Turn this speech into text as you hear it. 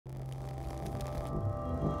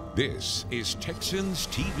This is Texans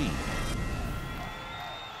TV.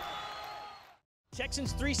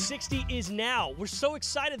 Texans 360 is now. We're so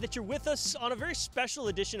excited that you're with us on a very special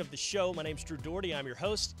edition of the show. My name's Drew Doherty. I'm your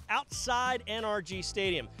host outside NRG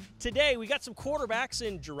Stadium. Today, we got some quarterbacks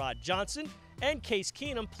in Gerard Johnson and Case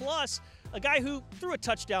Keenum, plus a guy who threw a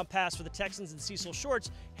touchdown pass for the Texans in Cecil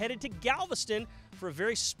Shorts, headed to Galveston for a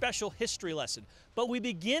very special history lesson. But we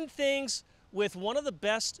begin things with one of the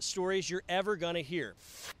best stories you're ever going to hear.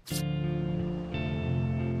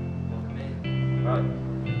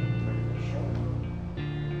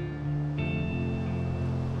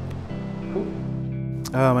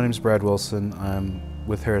 My name is Brad Wilson. I'm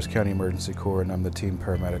with Harris County Emergency Corps, and I'm the team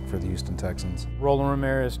paramedic for the Houston Texans. Roland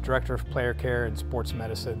Ramirez, Director of Player Care and Sports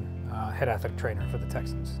Medicine, Head Athletic Trainer for the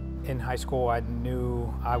Texans. In high school, I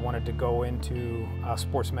knew I wanted to go into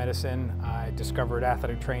sports medicine. I discovered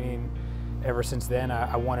athletic training. Ever since then,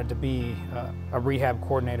 I wanted to be a rehab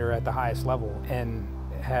coordinator at the highest level, and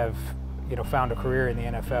have found a career in the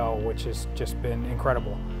NFL, which has just been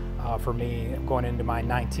incredible. For me, going into my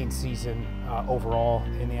 19th season overall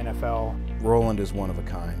in the NFL. Roland is one of a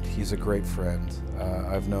kind. He's a great friend.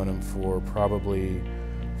 I've known him for probably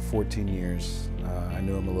 14 years. I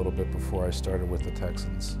knew him a little bit before I started with the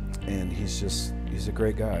Texans. And he's a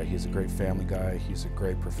great guy. He's a great family guy. He's a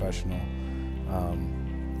great professional.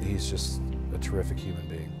 He's just a terrific human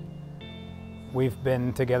being. We've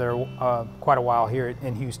been together quite a while here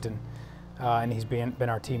in Houston. And he's been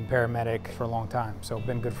our team paramedic for a long time, so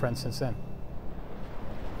been good friends since then.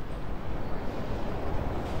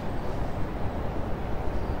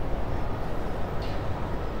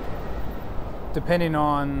 Depending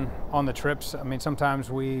on the trips, I mean, sometimes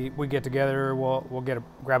we get together, we'll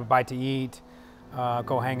grab a bite to eat,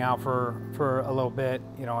 go hang out for a little bit,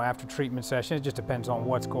 after treatment session. It just depends on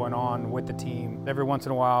what's going on with the team. Every once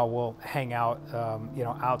in a while, we'll hang out,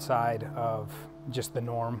 outside of just the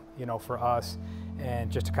norm, for us, and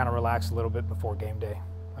just to kind of relax a little bit before game day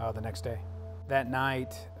the next day. That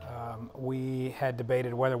night, we had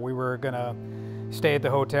debated whether we were gonna stay at the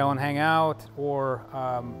hotel and hang out, or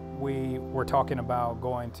we were talking about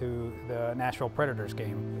going to the Nashville Predators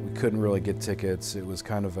game. We couldn't really get tickets. It was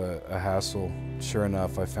kind of a hassle. Sure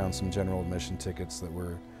enough, I found some general admission tickets that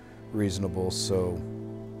were reasonable, so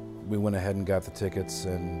we went ahead and got the tickets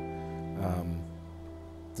and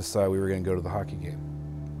decided we were going to go to the hockey game.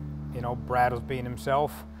 Brad was being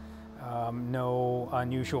himself. No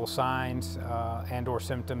unusual signs and or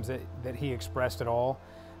symptoms that he expressed at all.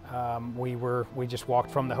 We just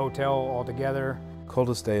walked from the hotel all together.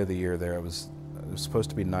 Coldest day of the year there. It was supposed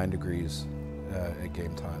to be 9 degrees at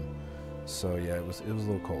game time. So yeah, it was a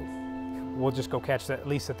little cold. We'll just go catch at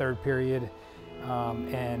least the third period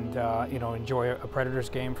and enjoy a Predators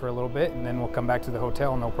game for a little bit, and then we'll come back to the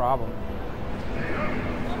hotel, no problem.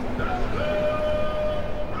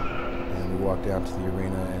 And we walked down to the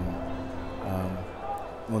arena, and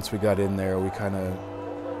once we got in there, we kind of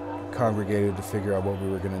congregated to figure out what we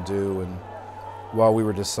were going to do. And while we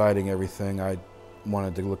were deciding everything, I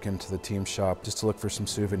wanted to look into the team shop just to look for some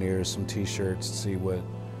souvenirs, some t-shirts, see what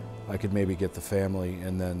I could maybe get the family.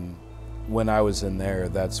 And then when I was in there,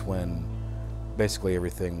 that's when basically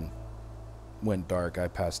everything went dark. I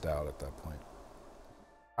passed out at that point.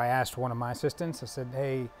 I asked one of my assistants, I said,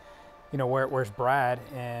 hey, where's Brad?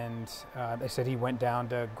 And they said he went down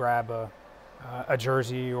to grab a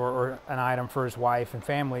jersey or an item for his wife and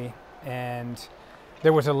family. And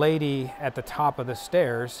there was a lady at the top of the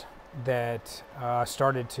stairs that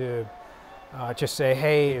started to just say,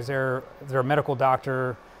 hey, is there a medical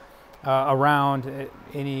doctor around?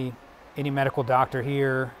 Any medical doctor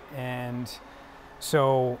here? And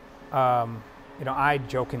so, I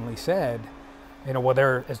jokingly said, well,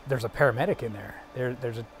 there's a paramedic in there.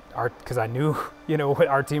 Because I knew,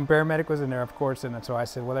 our team paramedic was in there, of course, and so I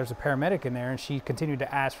said, well, there's a paramedic in there, and she continued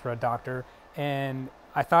to ask for a doctor, and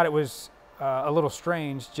I thought it was a little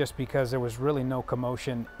strange just because there was really no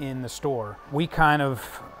commotion in the store. We kind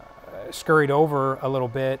of scurried over a little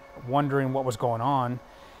bit, wondering what was going on,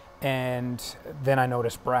 and then I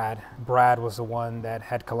noticed Brad. Brad was the one that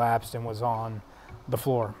had collapsed and was on the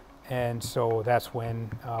floor. And so that's when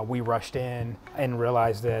we rushed in and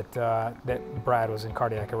realized that Brad was in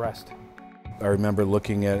cardiac arrest. I remember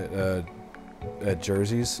looking at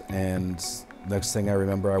jerseys, and next thing I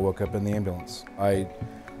remember, I woke up in the ambulance. I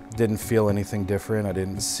didn't feel anything different. I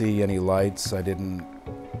didn't see any lights. I didn't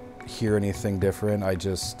hear anything different.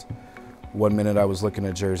 One minute I was looking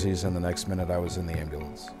at jerseys, and the next minute I was in the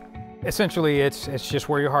ambulance. Essentially, it's just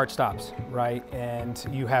where your heart stops, right? And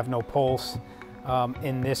you have no pulse.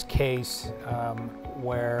 In this case,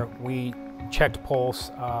 where we checked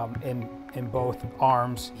pulse in both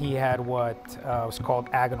arms. He had what was called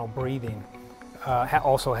agonal breathing.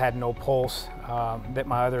 Also had no pulse that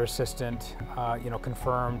my other assistant,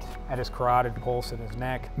 confirmed at his carotid pulse in his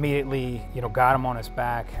neck. Immediately, got him on his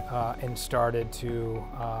back and started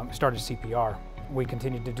CPR. We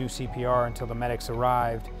continued to do CPR until the medics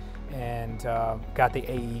arrived and got the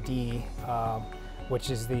AED, which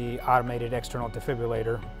is the automated external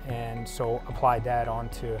defibrillator, and so applied that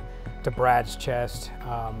onto Brad's chest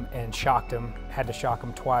and shocked him. Had to shock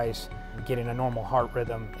him twice. Getting a normal heart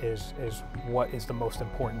rhythm is what is the most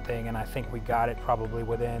important thing, and I think we got it probably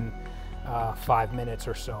within 5 minutes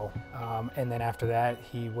or so. And then after that,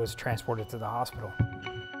 he was transported to the hospital.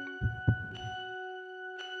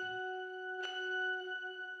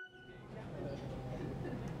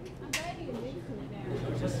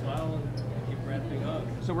 Just smile and keep wrapping up.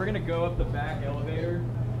 So we're gonna go up the back elevator.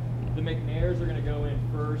 The McNairs are gonna go in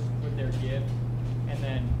first with their gift, and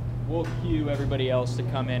then we'll cue everybody else to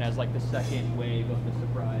come in as like the second wave of the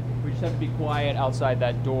surprise. We just have to be quiet outside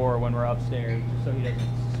that door when we're upstairs, just so he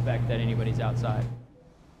doesn't suspect that anybody's outside.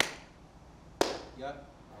 Yep.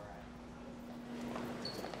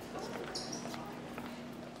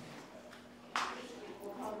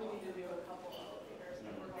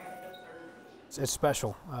 It's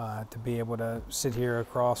special to be able to sit here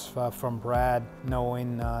across from Brad,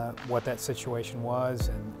 knowing what that situation was,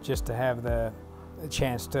 and just to have the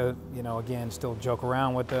chance to, again, still joke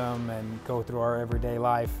around with them and go through our everyday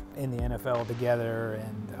life in the NFL together,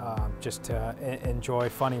 and just to enjoy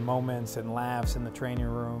funny moments and laughs in the training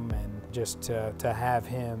room, and just to have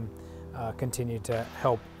him continue to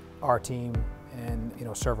help our team and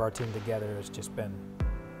serve our team together has just been,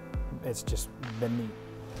 it's just been neat.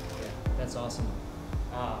 That's awesome.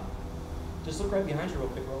 Just look right behind you real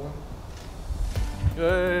quick, Roland.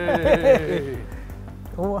 Hey!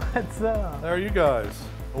 What's up? How are you guys?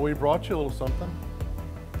 Well, we brought you a little something.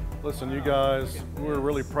 Listen, you guys, we're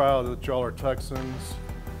really proud that y'all are Texans.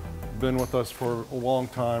 Been with us for a long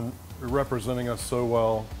time. You're representing us so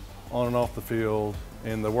well on and off the field.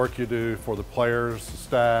 And the work you do for the players, the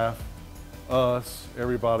staff, us,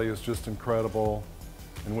 everybody is just incredible.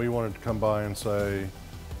 And we wanted to come by and say,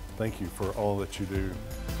 thank you for all that you do.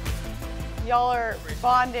 Y'all are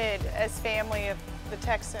bonded as family of the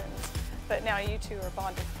Texans, but now you two are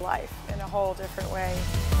bonded for life in a whole different way.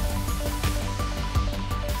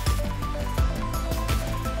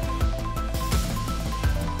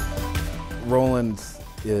 Roland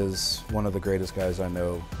is one of the greatest guys I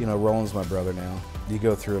know. Roland's my brother now. You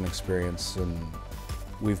go through an experience, and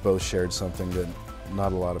we've both shared something that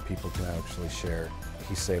not a lot of people can actually share.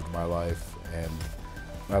 He saved my life, and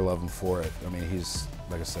I love him for it. I mean, he's,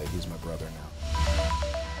 like I say, he's my brother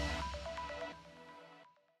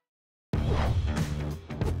now.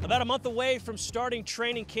 About a month away from starting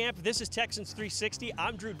training camp, this is Texans 360.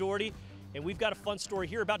 I'm Drew Doherty, and we've got a fun story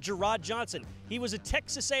here about Jerrod Johnson. He was a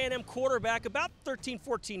Texas A&M quarterback about 13,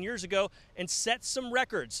 14 years ago and set some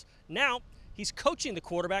records. Now, he's coaching the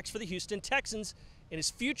quarterbacks for the Houston Texans, and his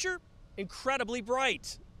future, incredibly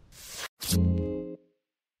bright.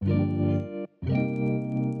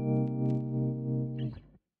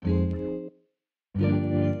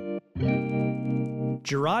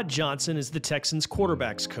 Jerrod Johnson is the Texans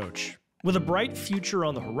quarterbacks coach. With a bright future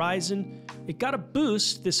on the horizon, it got a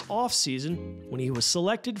boost this offseason when he was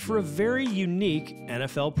selected for a very unique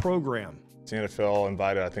NFL program. The NFL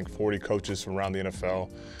invited, I think, 40 coaches from around the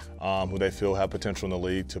NFL who they feel have potential in the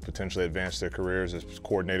league to potentially advance their careers as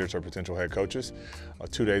coordinators or potential head coaches.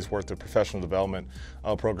 2 days worth of professional development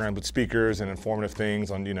program with speakers and informative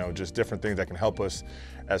things on, just different things that can help us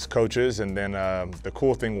as coaches. And then the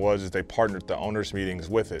cool thing was they partnered the owners' meetings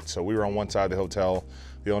with it. So we were on one side of the hotel,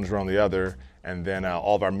 the owners were on the other, and then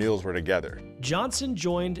all of our meals were together. Johnson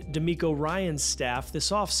joined DeMeco Ryans' staff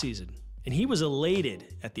this offseason, and he was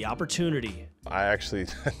elated at the opportunity. I actually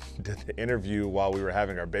did the interview while we were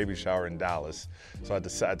having our baby shower in Dallas. So I had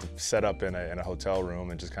to set up in a hotel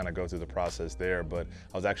room and just kind of go through the process there. But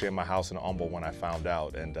I was actually in my house in Humble when I found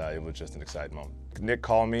out, and it was just an exciting moment. Nick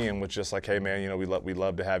called me and was just like, hey man, we'd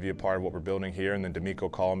love to have you a part of what we're building here. And then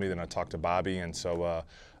DeMeco called me, then I talked to Bobby, and so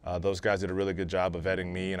those guys did a really good job of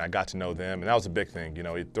vetting me, and I got to know them, and that was a big thing.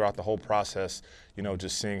 Throughout the whole process,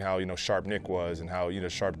 just seeing how sharp Nick was and how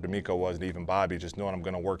sharp DeMeco was, and even Bobby, just knowing I'm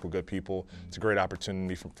going to work with good people. It's a great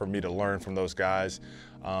opportunity for me to learn from those guys,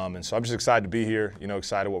 and so I'm just excited to be here.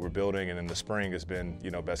 Excited what we're building, and in the spring has been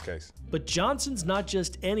best case. But Johnson's not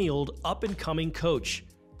just any old up-and-coming coach.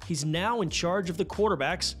 He's now in charge of the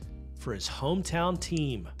quarterbacks for his hometown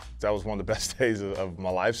team. That was one of the best days of my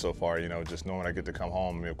life so far, you know, just knowing I get to come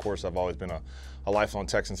home. I mean, of course, I've always been a lifelong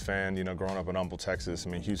Texans fan, you know, growing up in Humble, Texas. I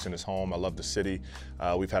mean, Houston is home. I love the city.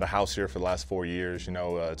 We've had a house here for the last 4 years. You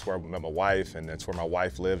know, it's where I met my wife, and it's where my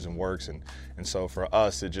wife lives and works. And so for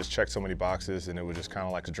us, it just checked so many boxes, and it was just kind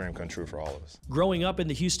of like a dream come true for all of us. Growing up in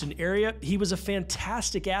the Houston area, he was a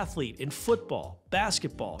fantastic athlete in football,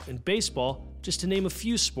 basketball, and baseball, just to name a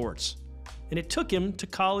few sports. And it took him to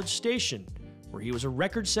College Station, where he was a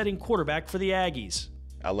record-setting quarterback for the Aggies.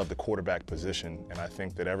 I love the quarterback position, and I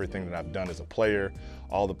think that everything that I've done as a player,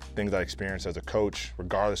 all the things I experienced as a coach,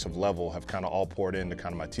 regardless of level, have kind of all poured into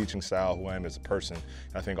kind of my teaching style, who I am as a person.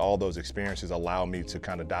 And I think all those experiences allow me to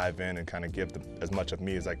kind of dive in and kind of give as much of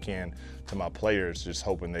me as I can to my players, just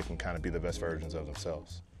hoping they can kind of be the best versions of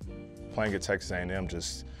themselves. Playing at Texas A&M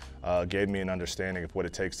just gave me an understanding of what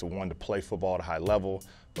it takes to, one, to play football at a high level,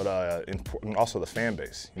 but and also the fan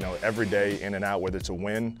base. You know, every day in and out, whether it's a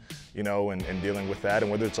win, you know, and dealing with that,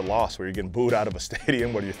 and whether it's a loss where you're getting booed out of a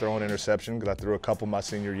stadium, whether you're throwing an interception, because I threw a couple my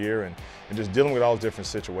senior year, and just dealing with all those different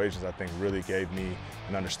situations, I think really gave me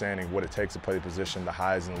an understanding of what it takes to play the position, the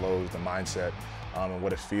highs and lows, the mindset, and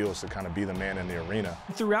what it feels to kind of be the man in the arena.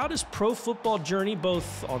 Throughout his pro football journey,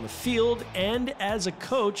 both on the field and as a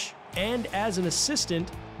coach and as an assistant,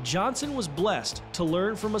 Johnson was blessed to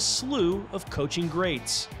learn from a slew of coaching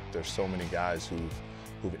greats. There's so many guys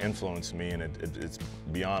who've influenced me, and it's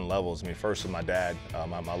beyond levels. I mean, first with my dad,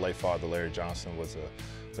 my late father, Larry Johnson, was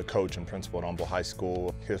a coach and principal at Humble High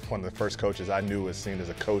School. He was one of the first coaches I knew was seen as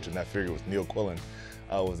a coach, and that figure was Neil Quillen,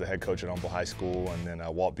 was the head coach at Humble High School, and then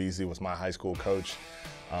Walt Beasley was my high school coach.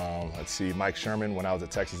 Let's see, Mike Sherman, when I was at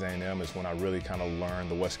Texas A&M, is when I really kind of learned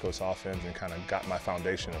the West Coast offense and kind of got my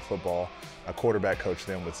foundation in football. I quarterback coached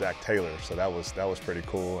then with Zach Taylor, so that was pretty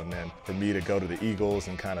cool. And then for me to go to the Eagles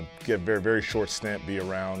and kind of get a very, very short stint, be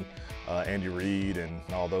around Andy Reid and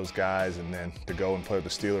all those guys, and then to go and play with the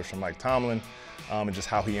Steelers from Mike Tomlin, and just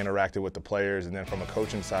how he interacted with the players. And then from a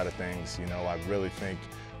coaching side of things, you know, I really think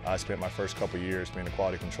I spent my first couple years being a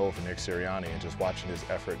quality control for Nick Sirianni and just watching his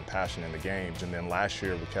effort and passion in the games. And then last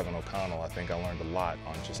year with Kevin O'Connell, I think I learned a lot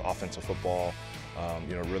on just offensive football,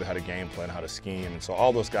 you know, really how to game plan, how to scheme. And so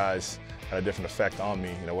all those guys had a different effect on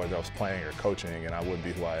me, you know, whether I was playing or coaching, and I wouldn't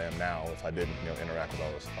be who I am now if I didn't, you know, interact with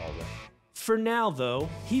all of them. For now, though,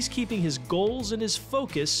 he's keeping his goals and his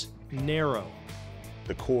focus narrow.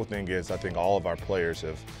 The cool thing is I think all of our players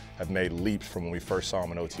have made leaps from when we first saw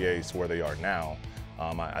them in OTAs to where they are now.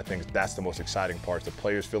 I think that's the most exciting part. The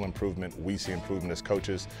players feel improvement, we see improvement as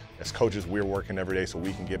coaches. As coaches, we're working every day so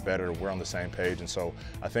we can get better, we're on the same page. And so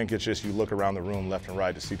I think it's just you look around the room left and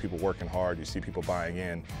right to see people working hard, you see people buying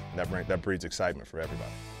in, and that breeds excitement for everybody.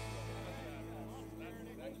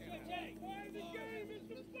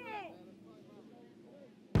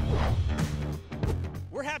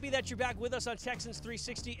 We're happy that you're back with us on Texans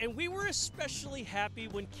 360, and we were especially happy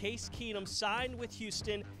when Case Keenum signed with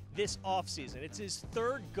Houston this offseason. It's his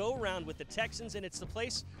third go-round with the Texans, and it's the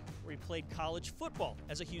place where he played college football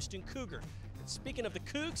as a Houston Cougar. And speaking of the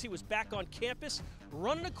Cougs, he was back on campus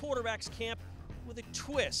running a quarterback's camp with a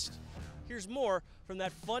twist. Here's more from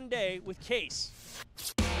that fun day with Case.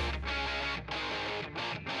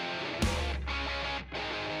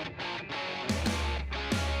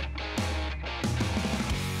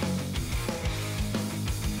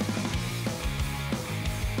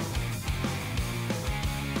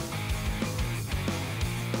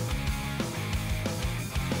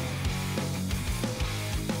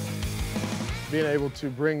 Being able to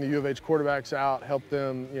bring the U of H quarterbacks out, help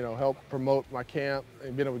them, you know, help promote my camp,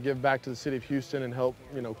 and being able to give back to the city of Houston and help,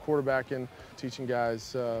 you know, quarterbacking, teaching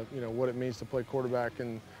guys, you know, what it means to play quarterback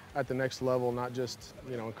and at the next level, not just,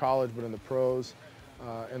 you know, in college, but in the pros,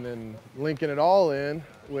 and then linking it all in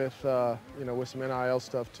with, you know, with some NIL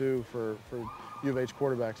stuff too for U of H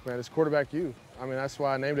quarterbacks. Man, it's quarterback U. I mean, that's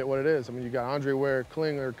why I named it what it is. I mean, you got Andre Ware,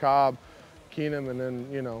 Klingler, Cobb, Keenum, and then,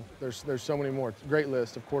 you know, there's so many more. It's a great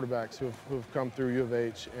list of quarterbacks who've come through U of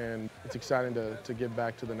H, and it's exciting to get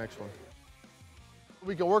back to the next one.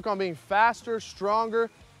 We can work on being faster, stronger,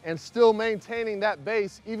 and still maintaining that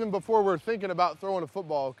base even before we're thinking about throwing a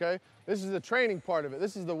football, okay? This is the training part of it.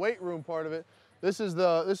 This is the weight room part of it. This is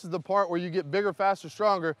the part where you get bigger, faster,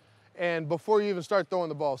 stronger, and before you even start throwing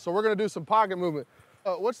the ball. So we're gonna do some pocket movement.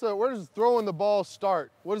 Where does throwing the ball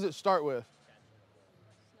start? What does it start with?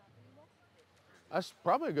 That's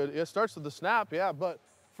probably good. It starts with the snap, yeah. But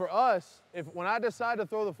for us, when I decide to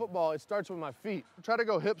throw the football, it starts with my feet. Try to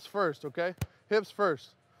go hips first, okay? Hips first.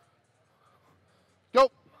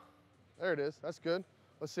 Go. There it is. That's good.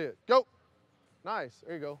 Let's see it. Go. Nice.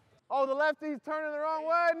 There you go. Oh, the lefty's turning the wrong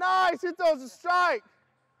way. Nice. He throws a strike.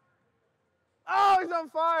 Oh, he's on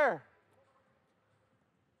fire.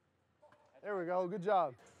 There we go, good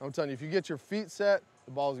job. I'm telling you, if you get your feet set,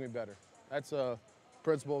 the ball's gonna be better. That's a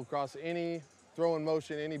principle across any throwing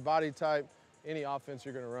motion, any body type, any offense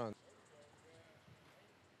you're gonna run.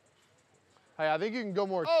 Hey, I think you can go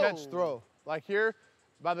more catch throw. Like here,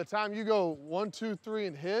 by the time you go 1, 2, 3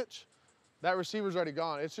 and hitch, that receiver's already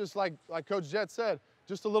gone. It's just like Coach Jett said,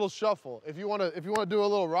 just a little shuffle. If you wanna do a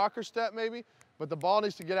little rocker step maybe, but the ball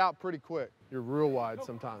needs to get out pretty quick. You're real wide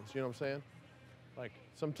sometimes, you know what I'm saying? Like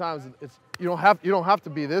sometimes you don't have to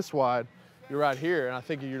be this wide. You're right here, and I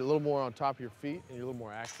think you're a little more on top of your feet and you're a little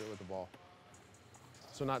more accurate with the ball.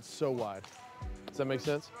 So not so wide. Does that make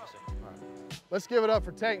sense? All right. Let's give it up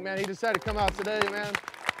for Tank, man. He decided to come out today, man.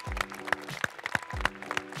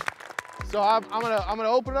 So I'm gonna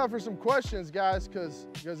open it up for some questions, guys, because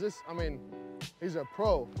this, I mean, he's a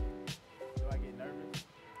pro. Do I get nervous?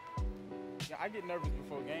 Yeah, I get nervous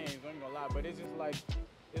before games, I ain't gonna lie, but it's like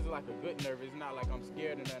a good nervous. It's not like I'm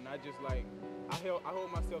scared or nothing. I just like, I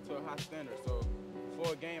hold myself to a high standard. So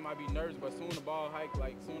before a game, I be nervous, but soon the ball hike,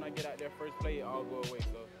 like soon I get out there first play, it all go away.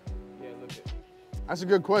 So yeah, a little bit. That's a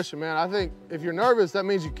good question, man. I think if you're nervous, that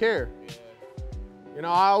means you care. Yeah. You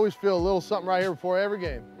know, I always feel a little something right here before every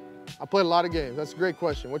game. I played a lot of games. That's a great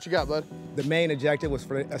question. What you got, bud? The main objective was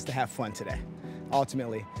for us to have fun today,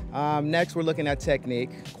 ultimately. Next, we're looking at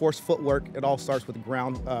technique. Of course, footwork, it all starts with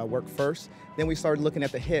ground work first. Then we started looking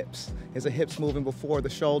at the hips. Is the hips moving before the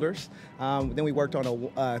shoulders? Then we worked on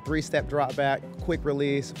a 3-step drop back, quick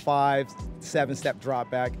release, 5, 7-step drop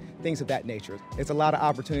back, things of that nature. It's a lot of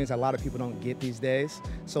opportunities a lot of people don't get these days.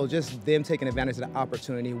 So just them taking advantage of the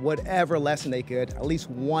opportunity, whatever lesson they could, at least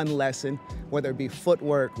one lesson, whether it be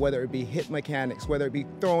footwork, whether it be hip mechanics, whether it be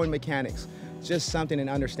throwing mechanics, just something in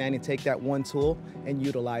understanding, take that one tool and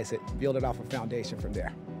utilize it, build it off a foundation from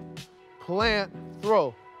there. Plant,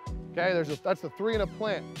 throw. Okay, that's the 3 and a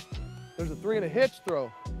plant. There's a 3 and a hitch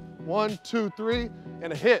throw. 1, 2, 3,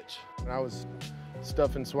 and a hitch. And I was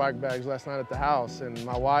stuffing swag bags last night at the house, and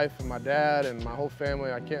my wife and my dad and my whole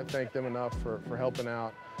family, I can't thank them enough for helping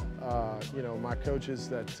out. You know, my coaches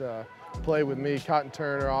that play with me, Cotton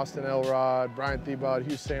Turner, Austin Elrod, Brian Thiebaud,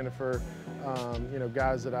 Hugh Sandifer, you know,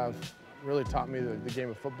 guys that I've really taught me the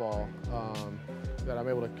game of football, that I'm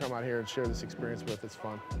able to come out here and share this experience with. It's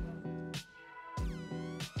fun.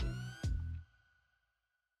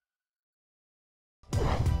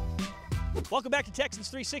 Welcome back to Texans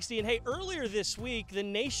 360, and hey, earlier this week, the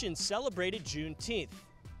nation celebrated Juneteenth.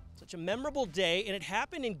 Such a memorable day, and it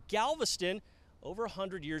happened in Galveston over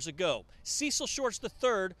 100 years ago. Cecil Shorts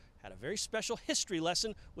III had a very special history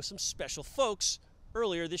lesson with some special folks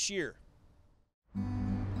earlier this year.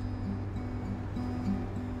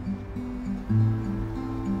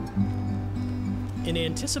 In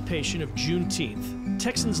anticipation of Juneteenth,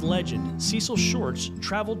 Texans legend Cecil Shorts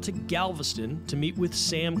traveled to Galveston to meet with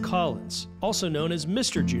Sam Collins, also known as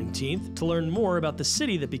Mr. Juneteenth, to learn more about the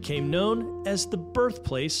city that became known as the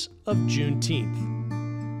birthplace of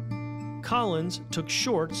Juneteenth. Collins took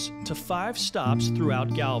Shorts to 5 stops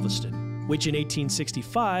throughout Galveston, which in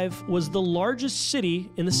 1865 was the largest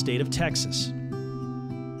city in the state of Texas.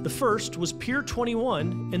 The first was Pier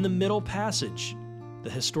 21 in the Middle Passage, the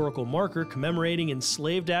historical marker commemorating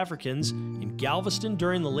enslaved Africans in Galveston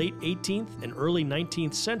during the late 18th and early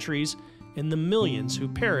 19th centuries and the millions who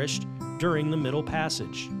perished during the Middle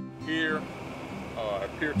Passage. Here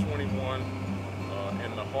at Pier 21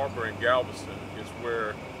 in the harbor in Galveston is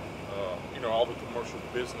where you know, all the commercial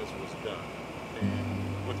business was done.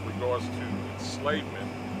 And with regards to enslavement,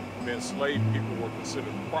 the enslaved people were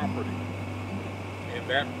considered property. And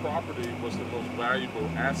that property was the most valuable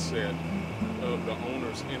asset of the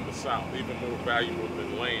owners in the South, even more valuable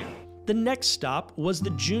than land. The next stop was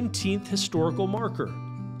the Juneteenth historical marker.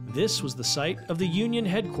 This was the site of the Union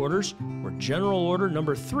headquarters where General Order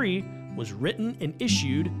No. 3 was written and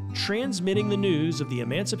issued, transmitting the news of the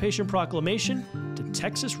Emancipation Proclamation to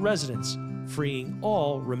Texas residents, freeing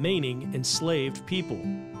all remaining enslaved people.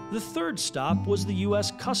 The third stop was the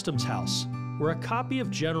U.S. Customs House, where a copy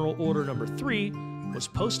of General Order No. 3 was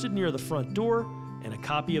posted near the front door, and a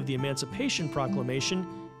copy of the Emancipation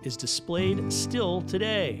Proclamation is displayed still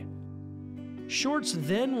today. Shorts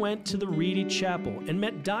then went to the Reedy Chapel and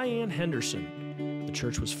met Diane Henderson. The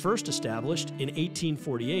church was first established in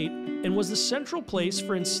 1848 and was the central place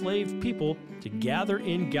for enslaved people to gather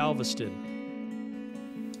in Galveston.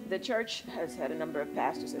 The church has had a number of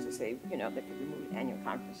pastors, as I say, you know, that could be moved annual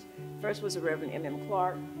conference. First was the Reverend M.M.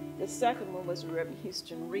 Clark. The second one was the Reverend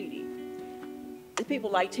Houston Reedy. The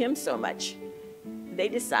people liked him so much, they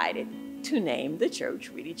decided to name the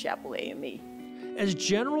church Reedy Chapel AME. As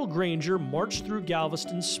General Granger marched through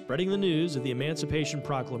Galveston spreading the news of the Emancipation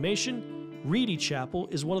Proclamation, Reedy Chapel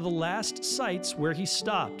is one of the last sites where he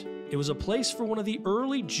stopped. It was a place for one of the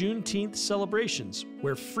early Juneteenth celebrations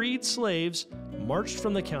where freed slaves marched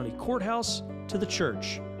from the county courthouse to the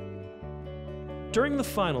church. During the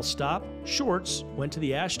final stop, Shorts went to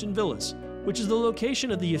the Ashton Villas, which is the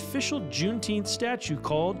location of the official Juneteenth statue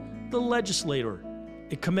called the Legislator.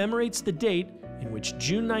 It commemorates the date in which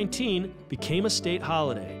June 19 became a state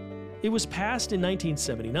holiday. It was passed in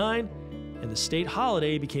 1979, and the state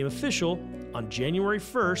holiday became official on January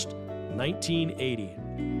 1st, 1980.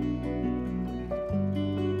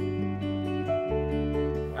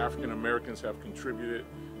 African Americans have contributed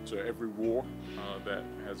to every war that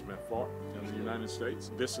has been fought in the United States.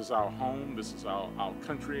 This is our home, this is our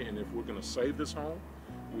country, and if we're going to save this home,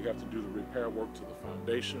 we have to do the repair work to the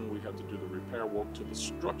foundation, we have to do the repair work to the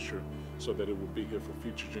structure so that it will be here for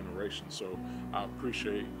future generations. So I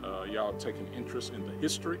appreciate y'all taking interest in the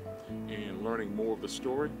history and learning more of the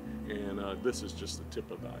story, and this is just the tip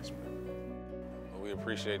of the iceberg. Well, we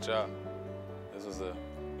appreciate y'all. This is an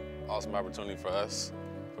awesome opportunity for us,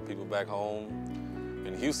 for people back home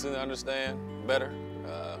in Houston to understand better,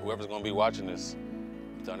 whoever's going to be watching this,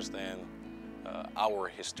 to understand our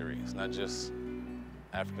history. It's not just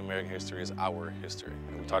African American history, it's our history.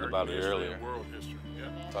 And we talked about it earlier. World history, yeah.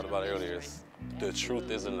 Talked about it earlier. The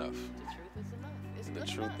truth is enough. The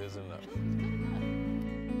truth is enough.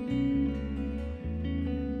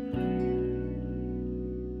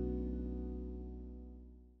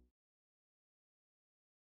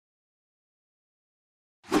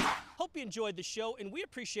 Hope you enjoyed the show, and we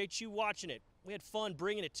appreciate you watching it. We had fun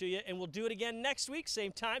bringing it to you, and we'll do it again next week,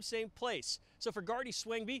 same time, same place. So for Gardy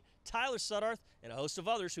Swingby, Tyler Suddarth, and a host of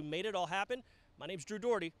others who made it all happen, my name's Drew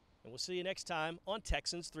Doherty, and we'll see you next time on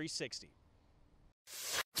Texans 360.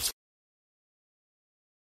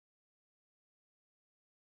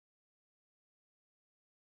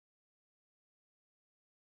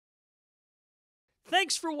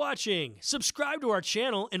 Thanks for watching. Subscribe to our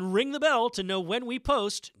channel and ring the bell to know when we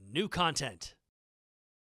post new content.